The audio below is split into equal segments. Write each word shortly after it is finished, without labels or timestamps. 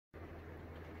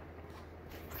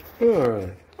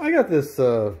Alright, I got this,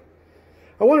 I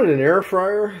wanted an air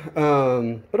fryer,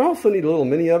 but I also need a little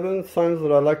mini oven. Sometimes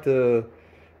that I like to,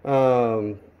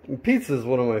 pizza is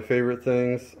one of my favorite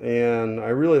things, and I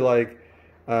really like,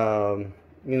 you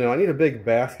know, I need a big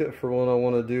basket for when I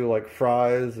want to do like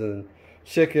fries and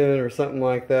chicken or something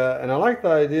like that. And I like the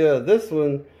idea of this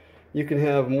one, you can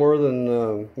have more than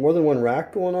one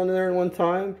rack going on there at one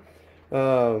time.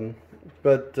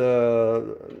 But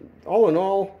all in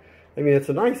all, I mean, it's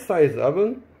a nice sized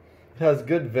oven. It has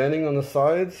good venting on the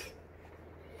sides.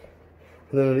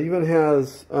 And then it even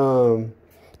has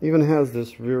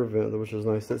this rear vent, which is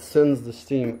nice. It sends the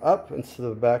steam up instead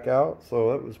of back out,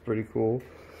 so that was pretty cool.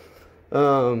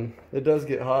 It does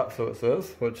get hot, so it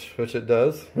says, which it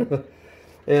does.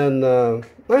 And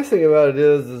nice thing about it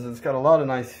is it's got a lot of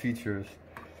nice features.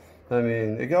 I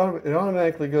mean, it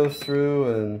automatically goes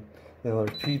through, and you know,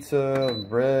 there's pizza,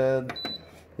 bread,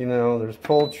 you know, there's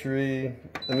poultry.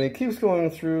 I mean, it keeps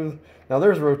going through. Now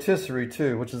there's rotisserie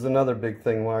too, which is another big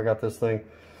thing why I got this thing,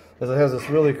 is it has this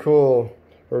really cool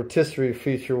rotisserie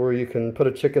feature where you can put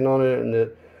a chicken on it, and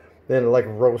then it like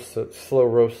roasts it, slow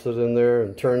roasts it in there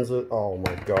and turns it. Oh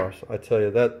my gosh, I tell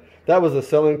you, that was a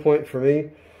selling point for me.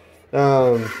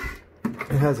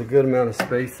 It has a good amount of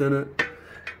space in it.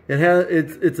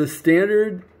 It's a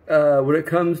standard when it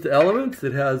comes to elements.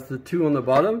 It has the 2 on the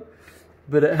bottom,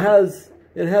 but it has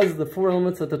the 4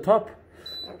 elements at the top,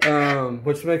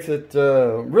 which makes it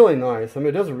really nice. I mean,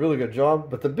 it does a really good job.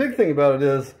 But the big thing about it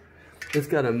is it's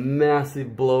got a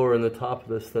massive blower in the top of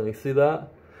this thing. See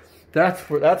that? That's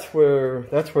where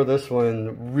this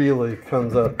one really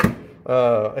comes up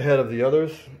ahead of the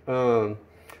others. A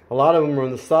lot of them are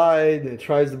on the side. It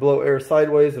tries to blow air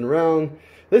sideways and around.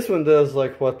 This one does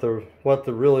like what the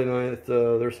really nice.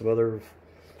 There's some other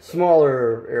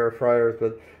smaller air fryers,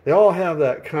 but they all have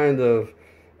that kind of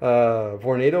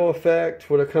tornado effect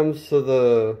when it comes to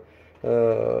the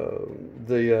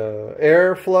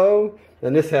air flow,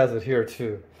 and this has it here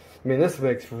too. I mean, this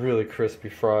makes really crispy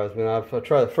fries. I mean, I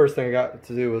tried. The first thing I got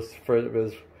to do was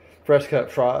fresh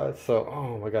cut fries. So,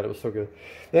 oh my god, it was so good.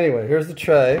 Anyway, here's the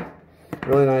tray.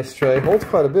 Really nice tray. Holds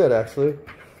quite a bit actually.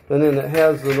 And then it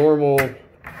has the normal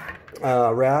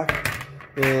rack.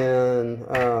 And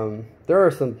there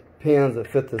are some pans that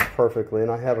fit this perfectly,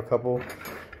 and I have a couple.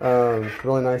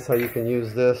 Really nice how you can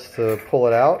use this to pull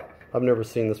it out. I've never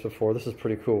seen this before. This is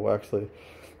pretty cool actually.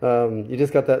 You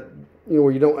just got that, you know,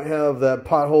 where you don't have that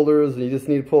pot holders, and you just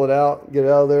need to pull it out, get it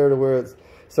out of there to where it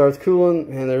starts cooling,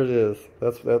 and there it is.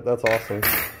 That's awesome.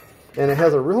 And it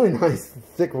has a really nice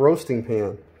thick roasting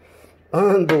pan.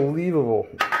 Unbelievable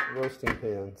roasting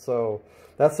pan. So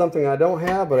that's something I don't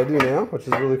have, but I do now, which is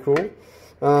really cool.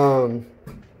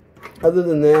 Other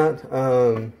than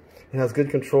that, it has good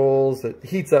controls. It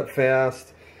heats up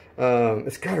fast.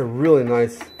 It's got a really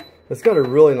nice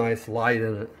light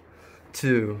in it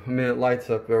too. I mean, it lights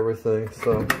up everything.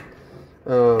 So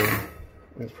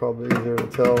it's probably easier to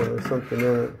tell there's something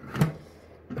in it.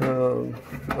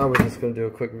 I was just gonna do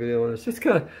a quick video on this. Just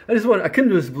kind of, I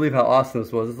couldn't just believe how awesome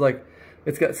this was. It's like,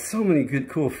 it's got so many good,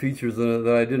 cool features in it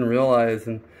that I didn't realize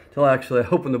until actually I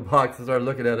opened the box and started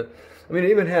looking at it. I mean, it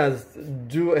even has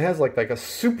like a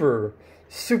super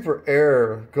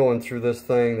air going through this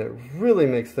thing that really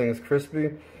makes things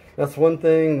crispy. That's one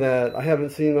thing that I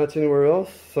haven't seen much anywhere else.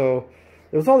 So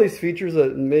there was all these features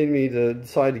that made me to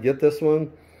decide to get this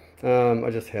one.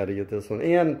 I just had to get this one.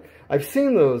 And I've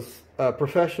seen those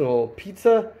professional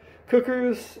pizza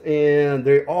cookers, and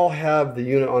they all have the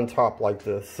unit on top like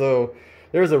this. So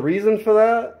there's a reason for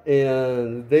that,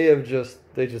 and they just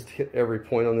hit every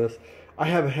point on this. I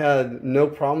have had no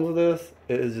problems with this.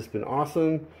 It has just been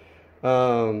awesome.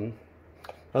 Other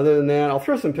than that, I'll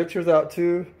throw some pictures out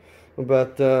too.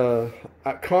 But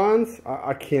cons,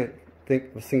 I can't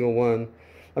think of a single one.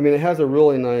 I mean, it has a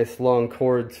really nice long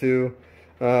cord too.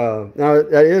 Now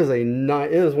that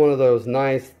it is one of those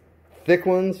nice thick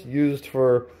ones used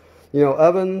for, you know,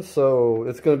 ovens, so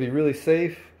it's going to be really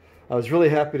safe. I was really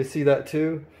happy to see that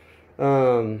too.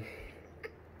 I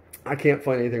can't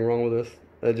find anything wrong with this.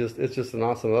 It's just an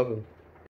awesome oven.